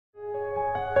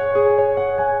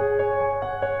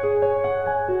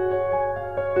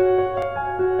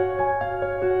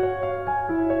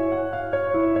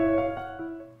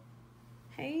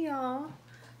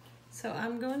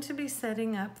going to be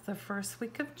setting up the first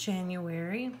week of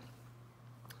January,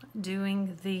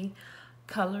 doing the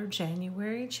Color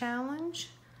January Challenge.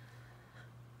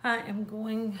 I am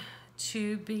going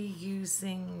to be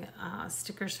using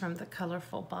stickers from the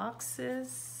colorful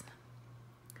boxes,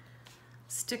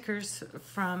 stickers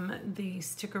from the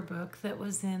sticker book that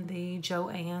was in the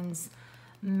Joann's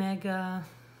Mega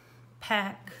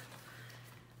Pack,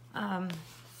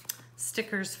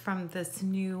 stickers from this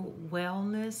new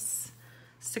wellness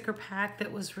sticker pack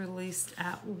that was released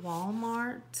at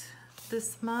Walmart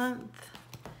this month,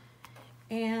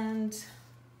 and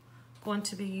going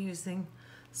to be using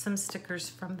some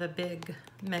stickers from the big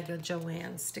Mega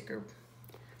Joann sticker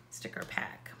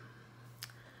pack.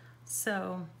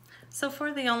 So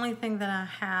for the only thing that I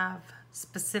have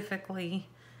specifically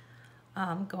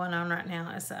going on right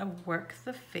now is I work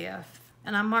the 5th,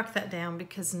 and I mark that down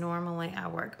because normally I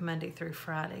work Monday through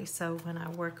Friday. So when I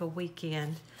work a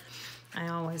weekend, I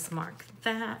always mark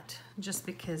that just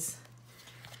because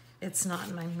it's not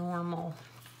my normal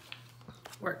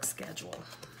work schedule.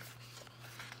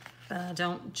 But I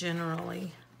don't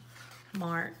generally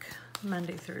mark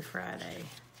Monday through Friday.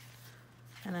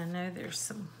 And I know there's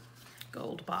some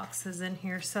gold boxes in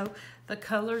here. So the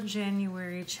Color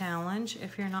January Challenge,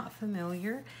 if you're not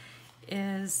familiar,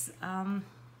 is, I'm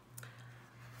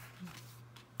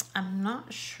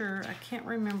not sure, I can't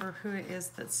remember who it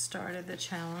is that started the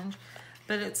challenge,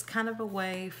 but it's kind of a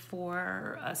way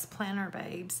for us planner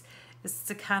babes is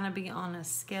to kind of be on a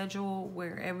schedule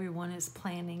where everyone is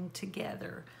planning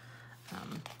together,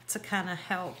 to kind of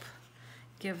help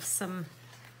give some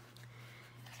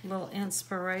little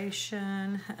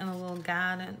inspiration and a little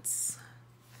guidance.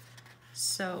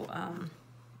 So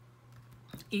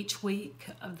each week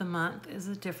of the month is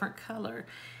a different color.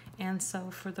 And so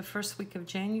for the first week of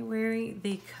January,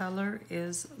 the color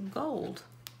is gold.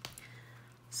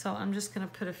 So I'm just going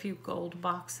to put a few gold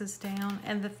boxes down.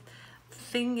 And the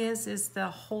thing is the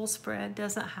whole spread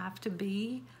doesn't have to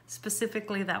be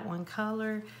specifically that one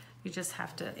color. You just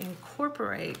have to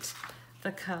incorporate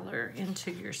the color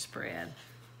into your spread.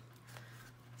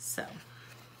 So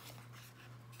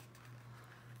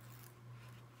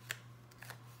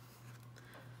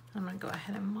I'm going to go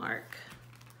ahead and mark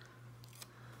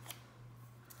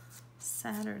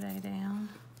Saturday down.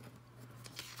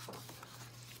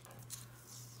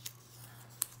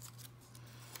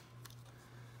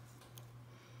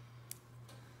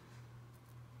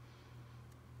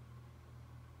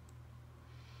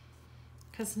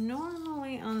 Because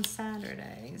normally on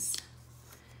Saturdays,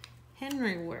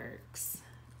 Henry works,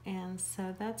 and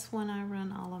so that's when I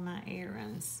run all of my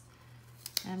errands.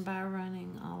 And by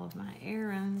running all of my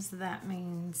errands, that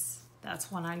means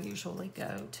that's when I usually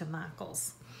go to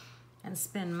Michael's and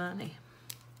spend money.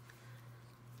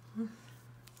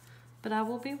 But I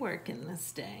will be working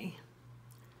this day.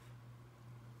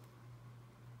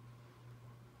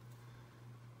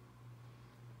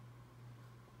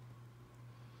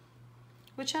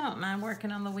 Which I don't mind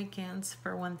working on the weekends.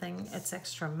 For one thing, it's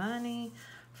extra money.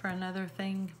 For another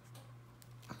thing,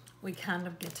 we kind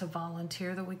of get to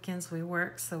volunteer the weekends we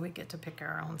work, so we get to pick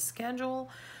our own schedule.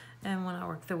 And when I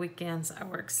work the weekends, I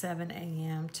work 7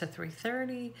 a.m. to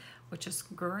 3:30, which is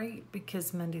great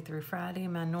because Monday through Friday,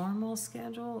 my normal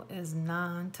schedule is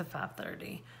 9 to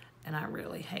 5:30, and I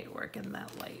really hate working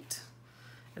that late.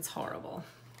 It's horrible,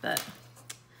 but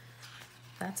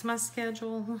that's my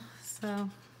schedule, so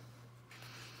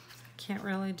can't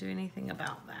really do anything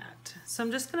about that. So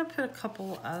I'm just going to put a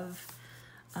couple of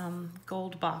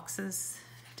gold boxes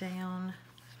down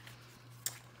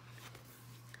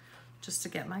just to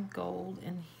get my gold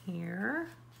in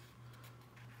here.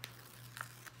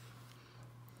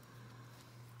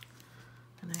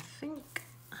 And I think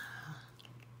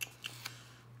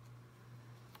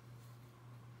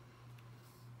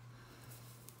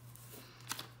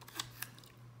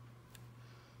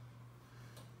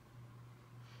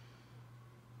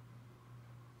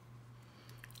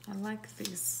I like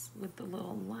these with the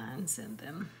little lines in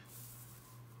them.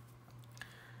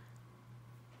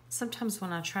 Sometimes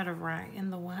when I try to write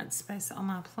in the white space on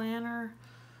my planner,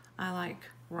 I like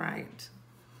write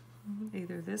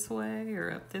either this way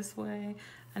or up this way.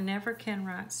 I never can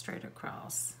write straight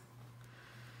across.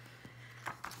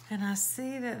 And I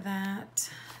see that that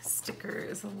sticker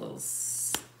is a little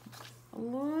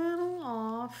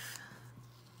off.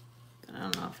 But I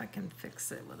don't know if I can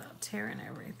fix it without tearing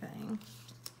everything.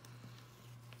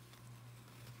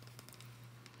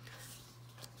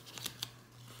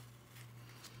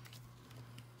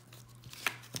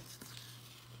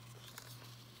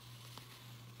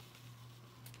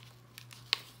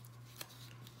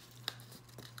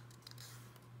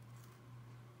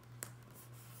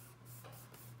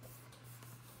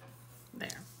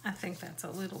 think that's a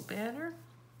little better.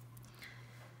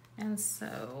 And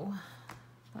so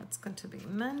that's going to be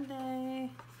Monday.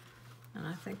 And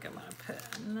I think I'm going to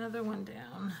put another one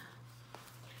down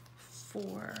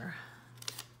for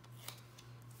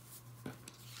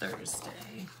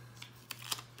Thursday.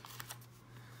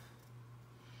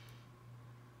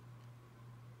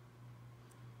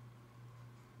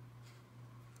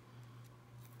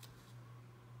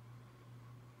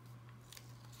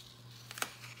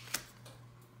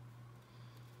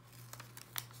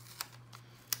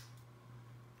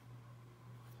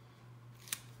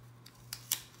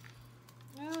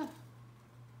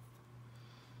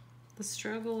 The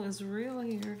struggle is real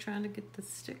here, trying to get the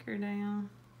sticker down.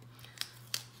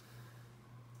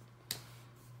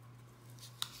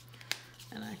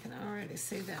 And I can already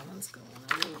see that one's going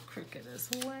a little crooked as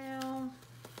well.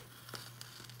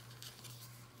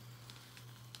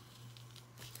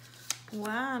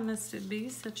 Why must it be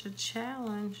such a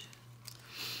challenge?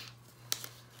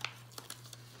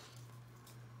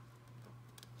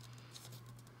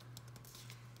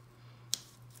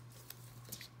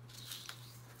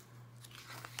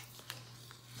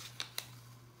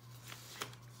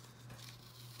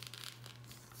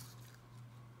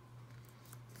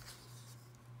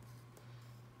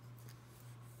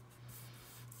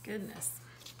 Goodness.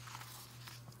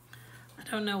 I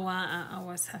don't know why I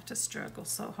always have to struggle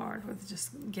so hard with just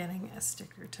getting a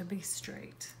sticker to be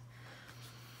straight.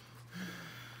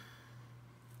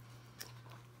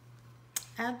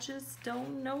 I just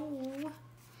don't know.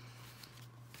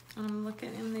 I'm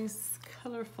looking in these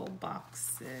colorful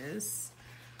boxes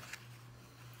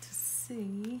to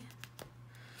see.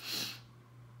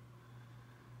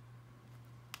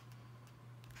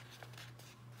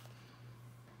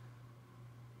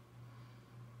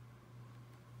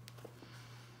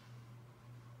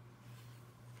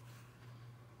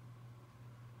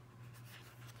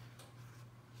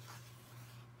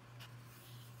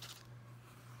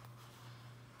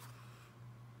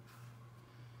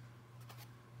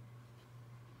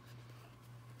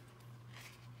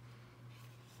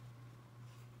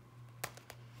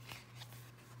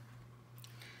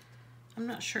 I'm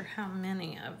not sure how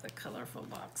many of the colorful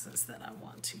boxes that I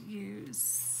want to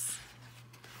use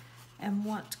and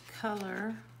what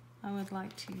color I would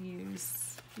like to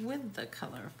use with the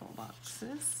colorful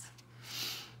boxes.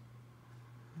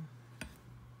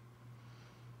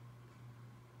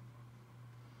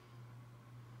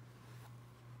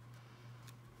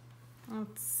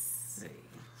 Let's see.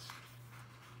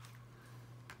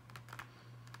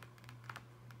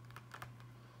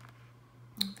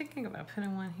 I'm thinking about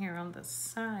putting one here on the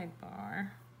sidebar.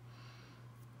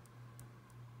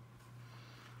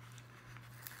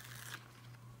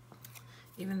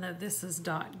 Even though this is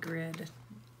dot grid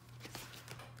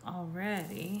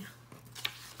already,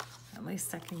 at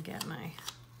least I can get my,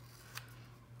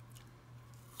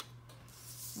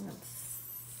 let's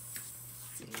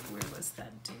see, where was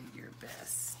that do your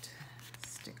best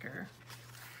sticker?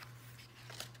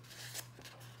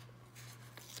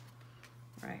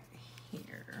 Right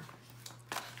here.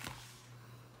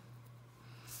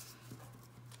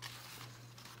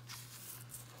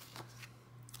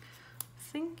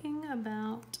 Thinking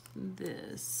about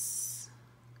this.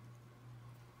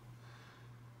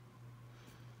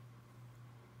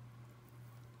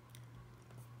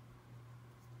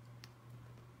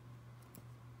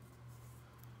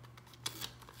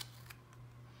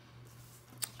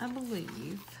 I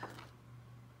believe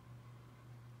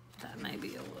that may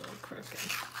be a little crooked.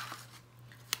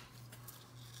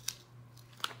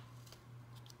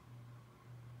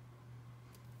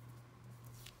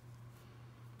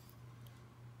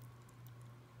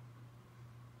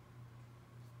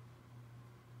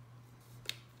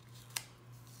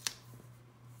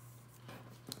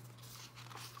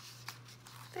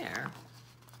 There.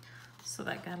 So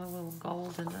that got a little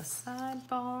gold in the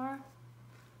sidebar.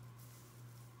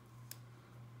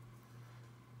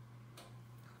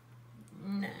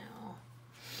 Now,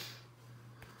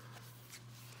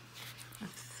 I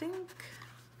think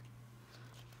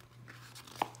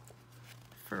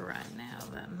for right now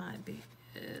that might be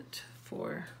it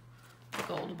for the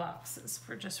gold boxes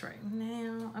for just right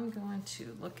now. I'm going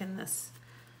to look in this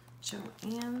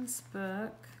Joanne's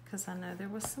book because I know there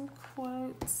was some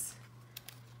quotes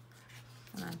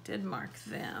and I did mark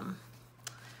them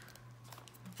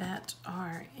that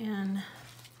are in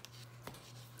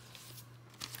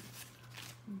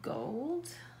gold.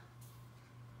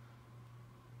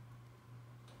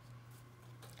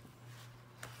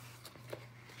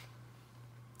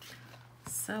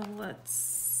 So let's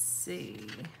see.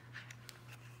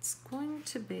 It's going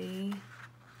to be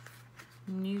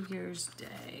New Year's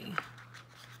Day.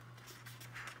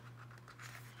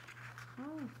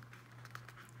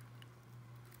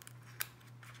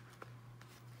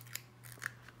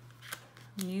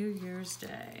 New Year's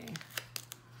Day.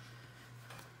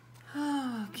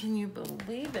 Oh, can you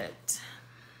believe it?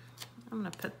 I'm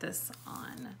gonna put this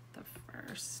on the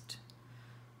first.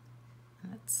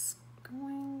 And it's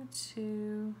going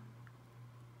to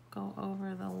go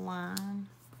over the line,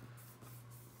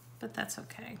 but that's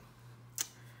okay.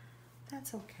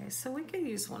 That's okay. So we could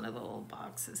use one of the little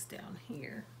boxes down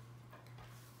here.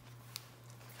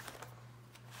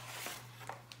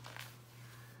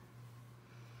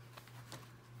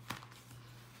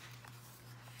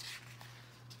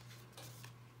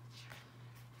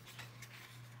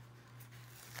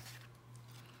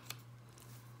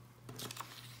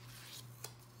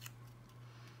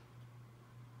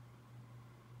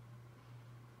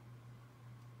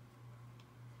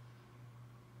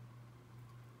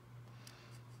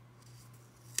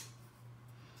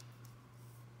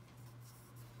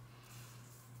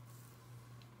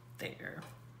 There.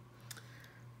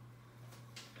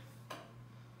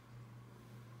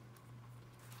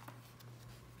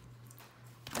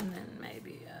 And then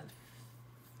maybe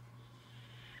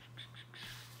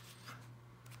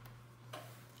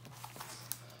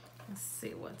let's see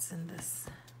what's in this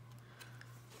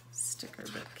sticker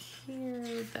book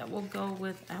here that will go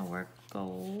with our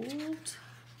gold.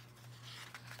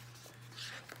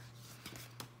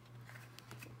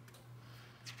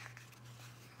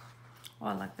 Oh,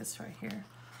 I like this right here.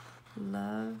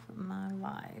 Love my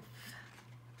life.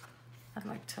 I'd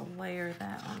like to layer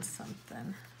that on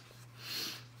something.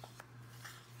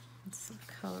 And some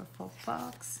colorful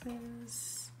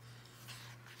boxes.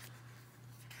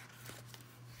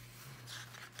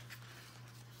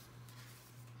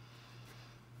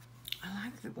 I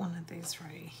like one of these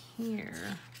right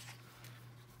here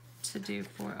to do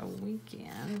for a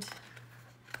weekend.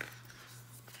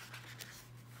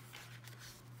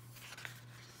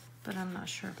 But I'm not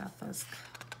sure about those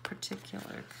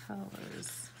particular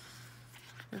colors.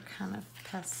 They're kind of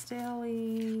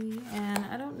pastel-y, and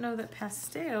I don't know that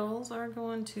pastels are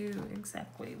going to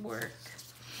exactly work.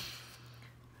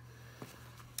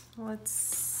 Let's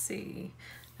see.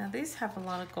 Now these have a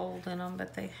lot of gold in them,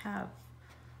 but they have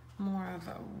more of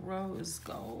a rose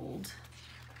gold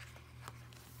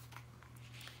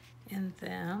in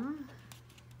them.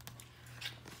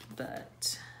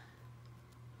 But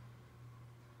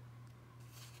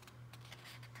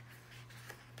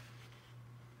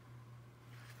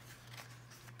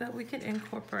we could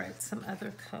incorporate some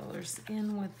other colors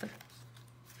in with the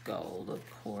gold, of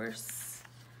course.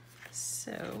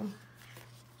 So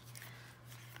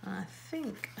I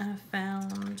think I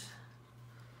found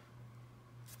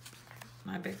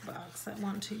my big box I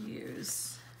want to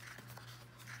use.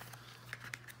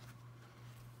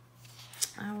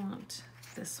 I want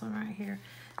this one right here.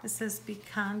 It says, be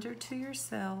kinder to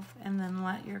yourself and then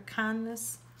let your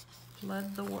kindness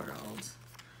flood the world.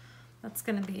 That's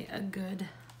going to be a good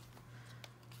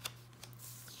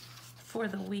for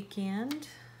the weekend,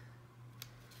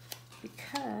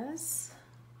 because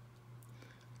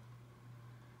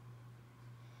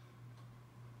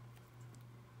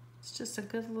it's just a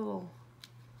good little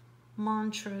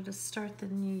mantra to start the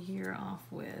new year off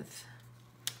with.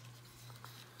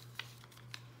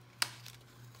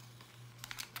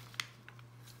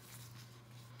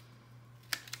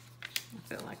 I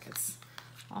feel like it's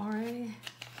already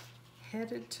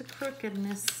headed to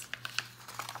crookedness.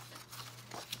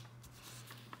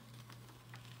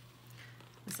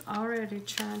 It's already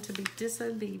trying to be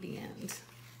disobedient.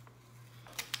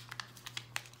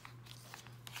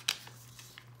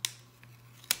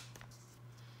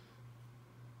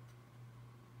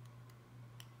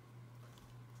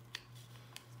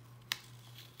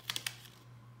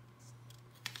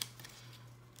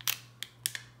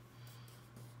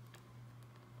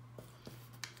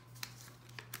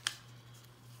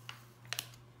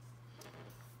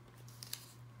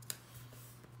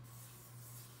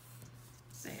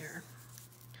 There.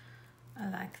 I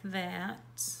like that.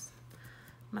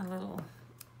 My little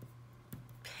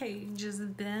page is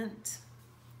bent.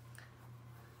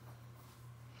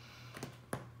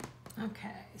 Okay,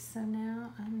 so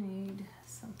now I need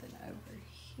something over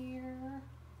here.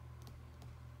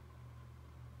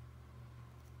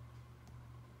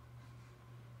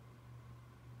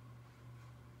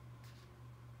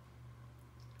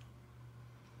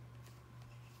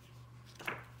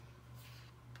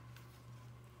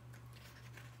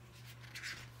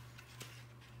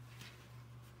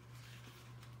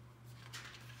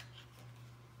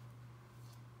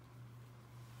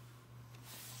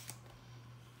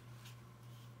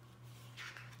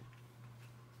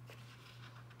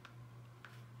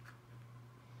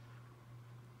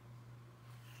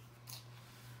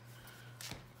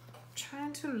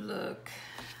 Trying to look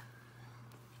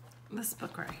This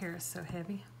book right here is so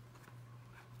heavy.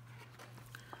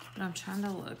 But I'm trying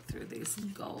to look through these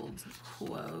gold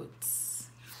quotes.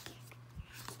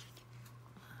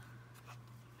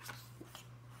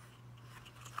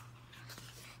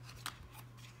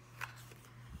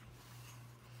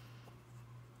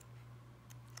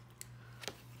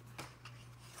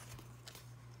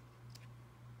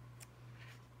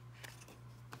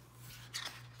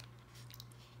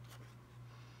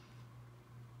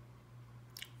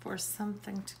 For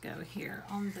something to go here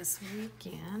on this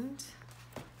weekend,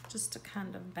 just to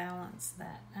kind of balance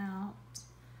that out.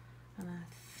 And I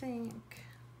think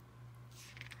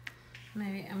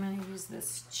maybe I'm going to use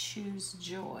this Choose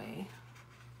Joy.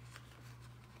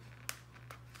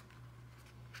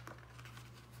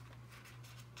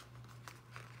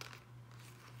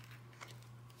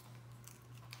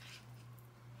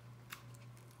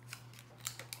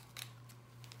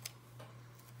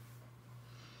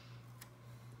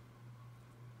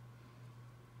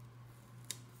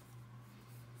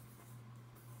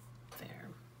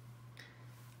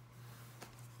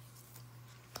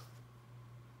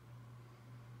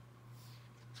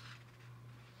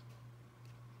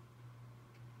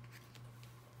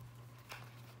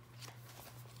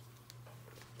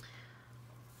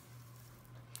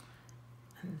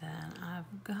 And then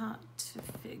I've got to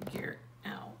figure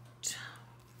out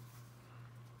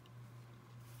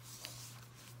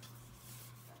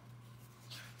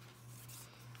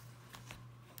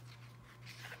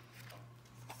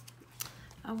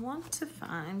I want to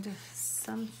find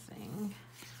something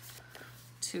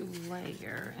to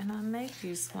layer, and I may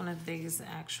use one of these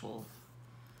actual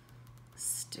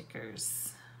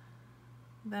stickers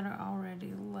that are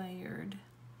already layered.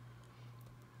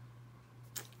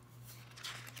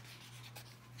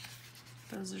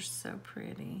 Those are so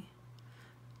pretty.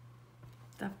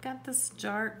 I've got this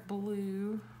dark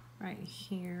blue right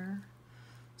here.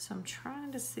 So I'm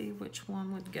trying to see which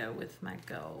one would go with my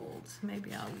gold.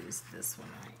 Maybe I'll use this one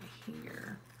right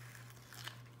here.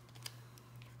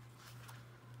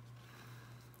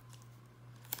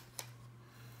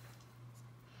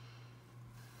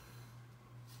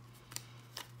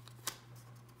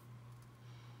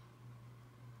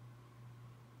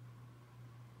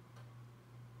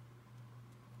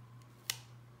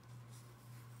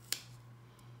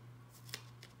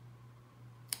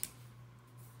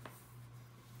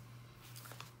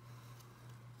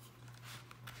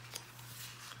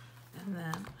 And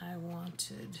then I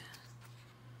wanted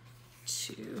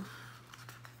to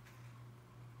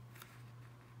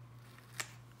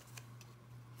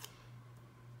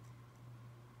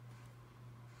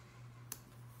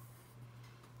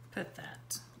put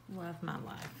that Love My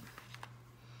Life.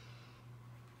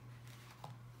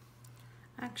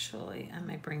 Actually, I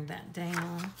may bring that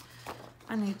down.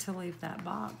 I need to leave that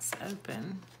box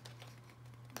open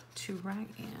to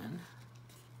write in.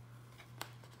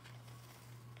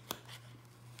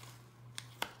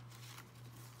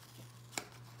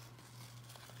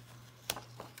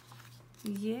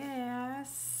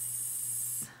 Yes.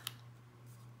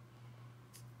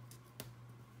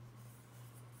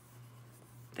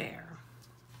 There.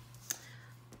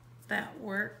 That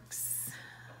works.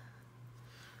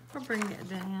 We'll bring it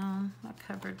down. I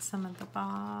covered some of the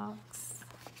box.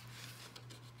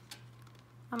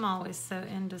 I'm always so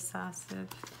indecisive.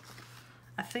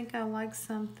 I think I like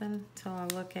something till I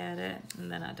look at it,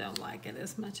 and then I don't like it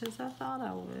as much as I thought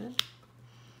I would.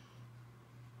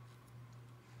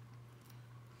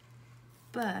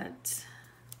 But,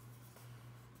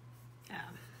 yeah,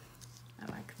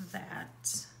 I like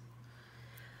that.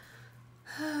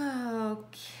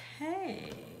 Okay,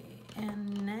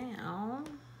 and now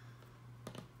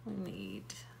we need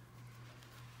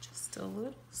just a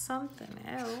little something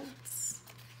else.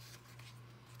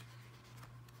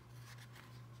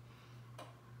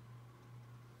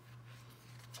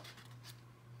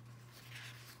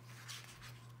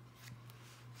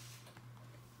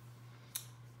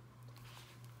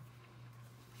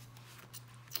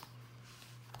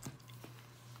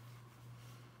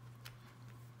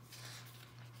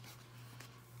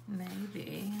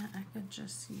 Maybe I could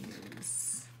just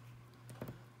use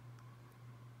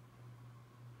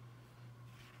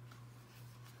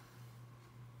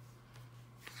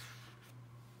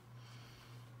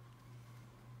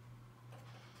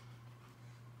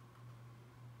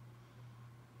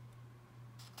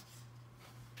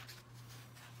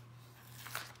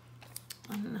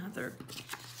another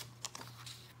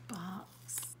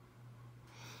box.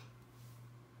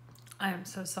 I am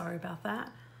so sorry about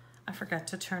that. I forgot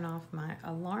to turn off my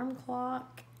alarm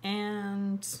clock,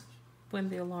 and when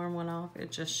the alarm went off,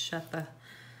 it just shut the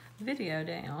video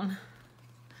down.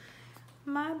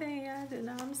 My bad, and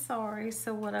I'm sorry.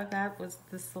 So what I got was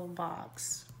this little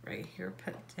box right here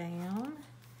put down.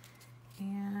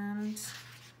 And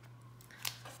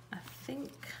I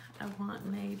think I want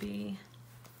maybe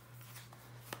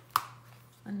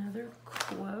another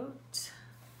quote.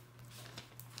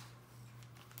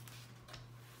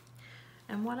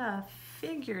 And what I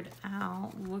figured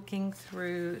out looking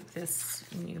through this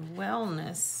new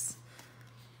wellness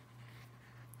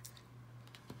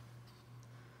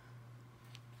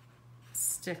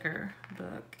sticker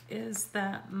book is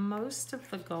that most of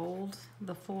the gold,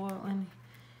 the foil in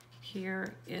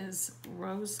here is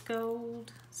rose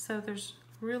gold. So there's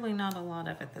really not a lot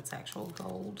of it that's actual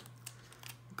gold.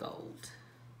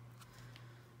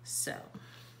 So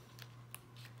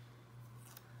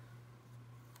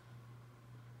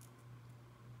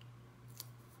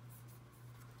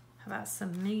how about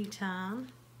some me time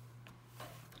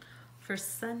for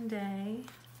Sunday?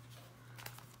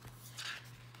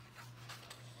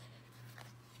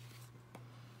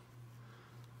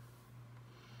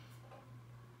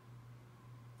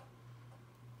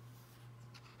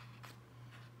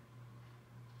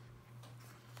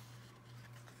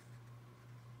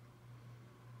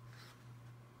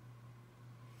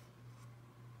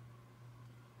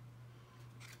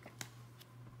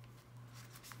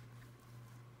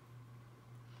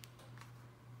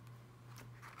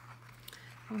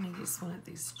 I'm going to use one of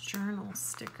these journal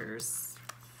stickers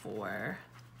for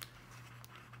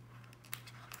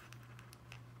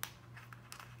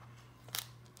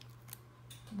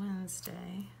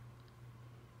Wednesday.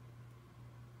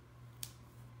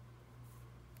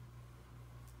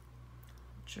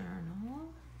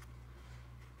 Journal.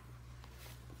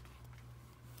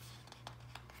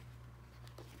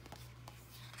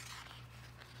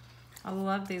 I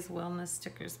love these wellness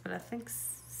stickers, but I think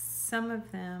some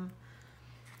of them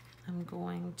I'm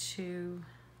going to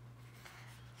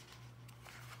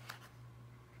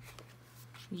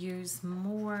use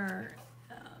more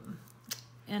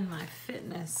in my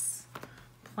fitness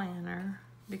planner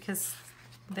because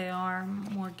they are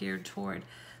more geared toward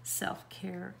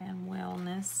self-care and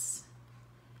wellness.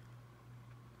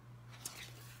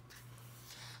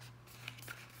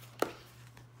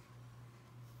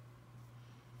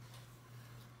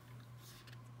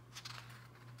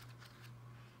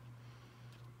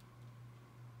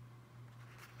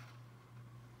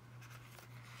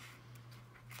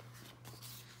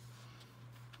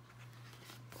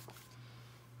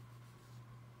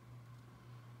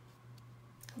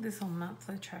 These little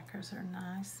monthly trackers are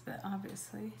nice, but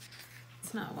obviously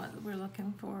it's not what we're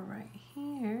looking for right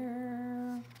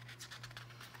here.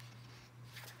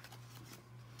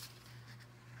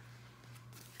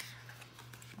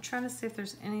 I'm trying to see if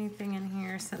there's anything in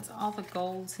here since all the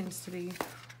gold seems to be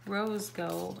rose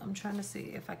gold. I'm trying to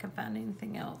see if I can find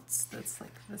anything else that's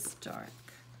like this dark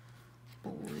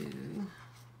blue.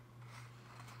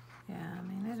 Yeah, I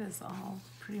mean, it is all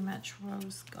pretty much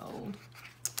rose gold.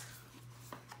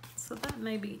 So that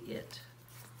may be it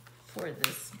for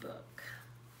this book.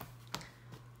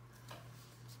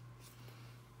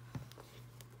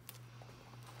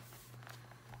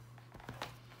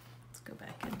 Let's go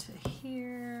back into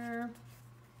here.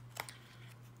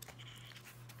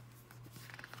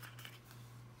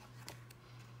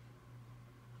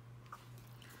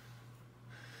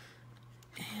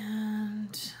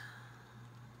 And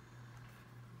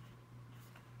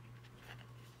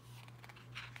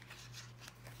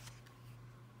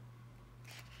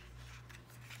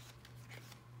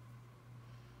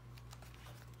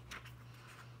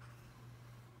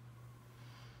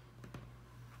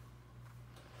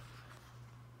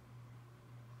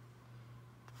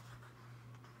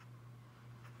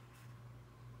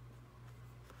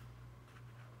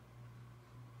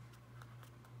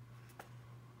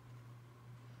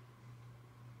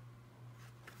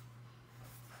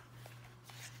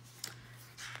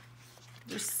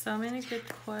there's so many good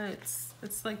quotes.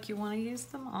 It's like you want to use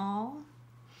them all.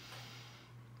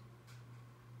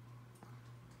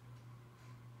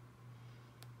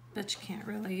 But you can't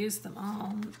really use them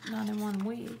all, not in 1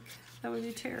 week. That would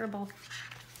be terrible.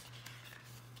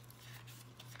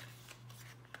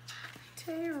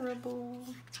 Terrible.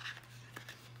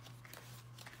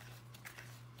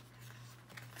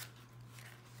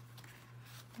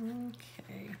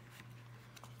 Okay.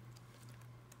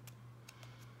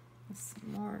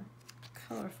 Some more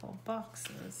colorful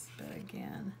boxes, but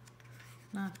again,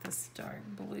 not this dark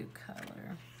blue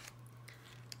color.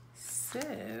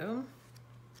 So,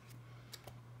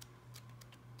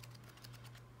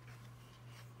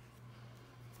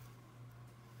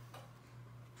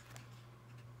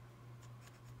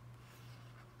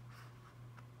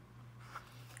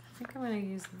 I think I'm going to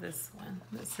use this one.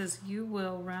 It says, "You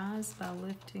will rise by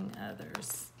lifting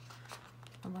others."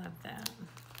 I love that.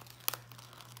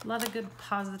 A lot of good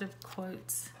positive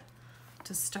quotes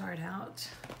to start out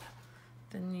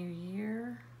the new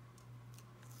year.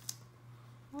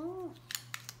 Oh.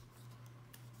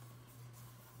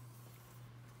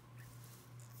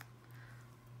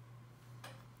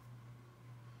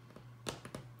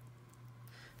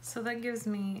 So that gives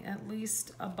me at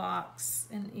least a box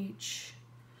in each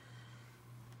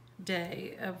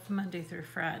day of Monday through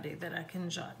Friday that I can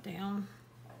jot down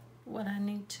what I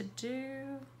need to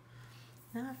do.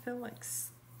 Now I feel like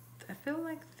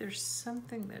there's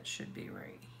something that should be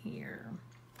right here.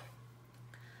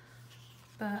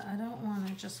 But I don't want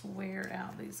to just wear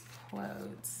out these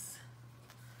quotes.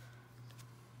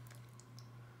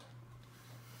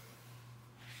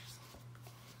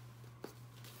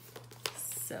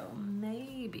 So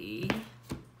maybe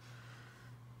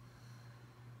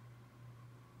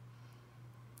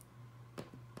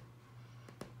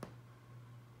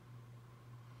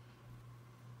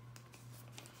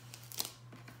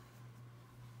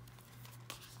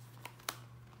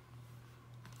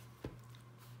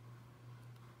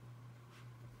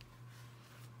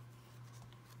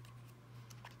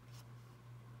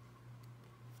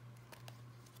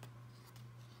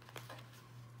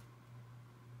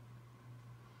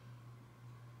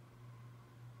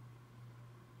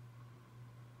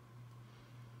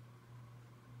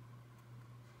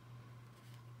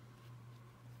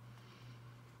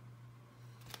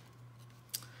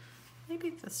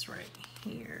this right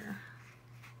here.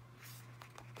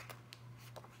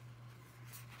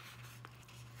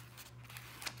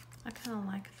 I kind of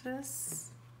like this.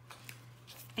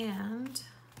 And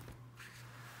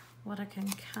what I can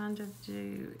kind of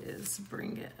do is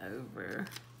bring it over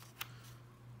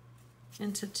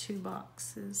into 2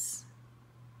 boxes.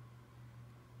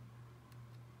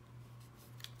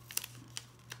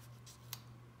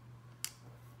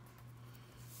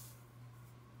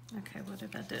 Okay, what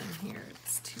have I done here?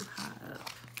 It's too high up.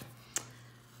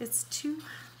 It's too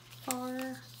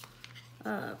far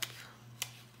up.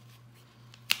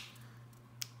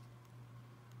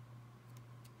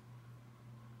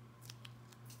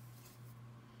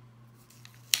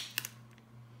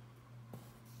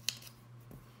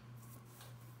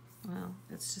 Well,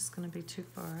 it's just going to be too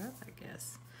far up, I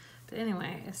guess. But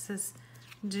anyway, it says,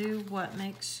 "Do what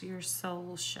makes your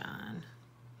soul shine."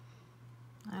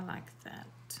 I like that.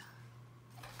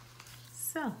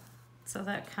 So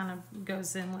that kind of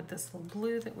goes in with this little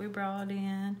blue that we brought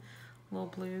in, a little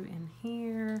blue in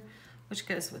here, which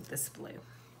goes with this blue.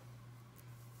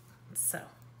 So,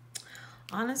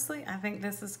 honestly, I think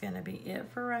this is going to be it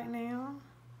for right now.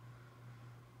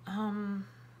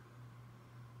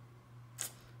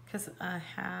 Because I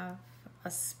have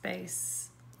a space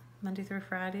Monday through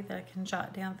Friday that I can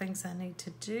jot down things I need to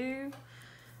do.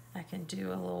 I can do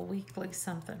a little weekly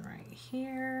something right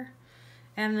here.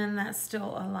 And then that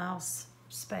still allows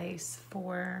space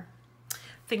for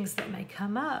things that may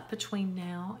come up between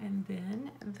now and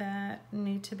then that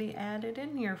need to be added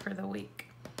in here for the week.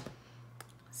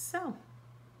 So,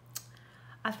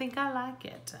 I think I like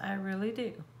it. I really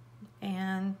do.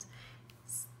 And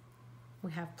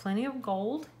we have plenty of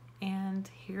gold. And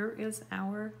here is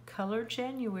our Color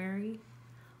January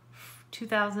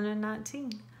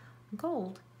 2019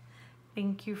 gold.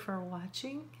 Thank you for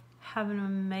watching. Have an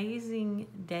amazing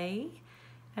day,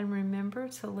 and remember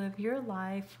to live your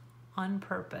life on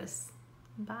purpose.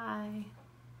 Bye.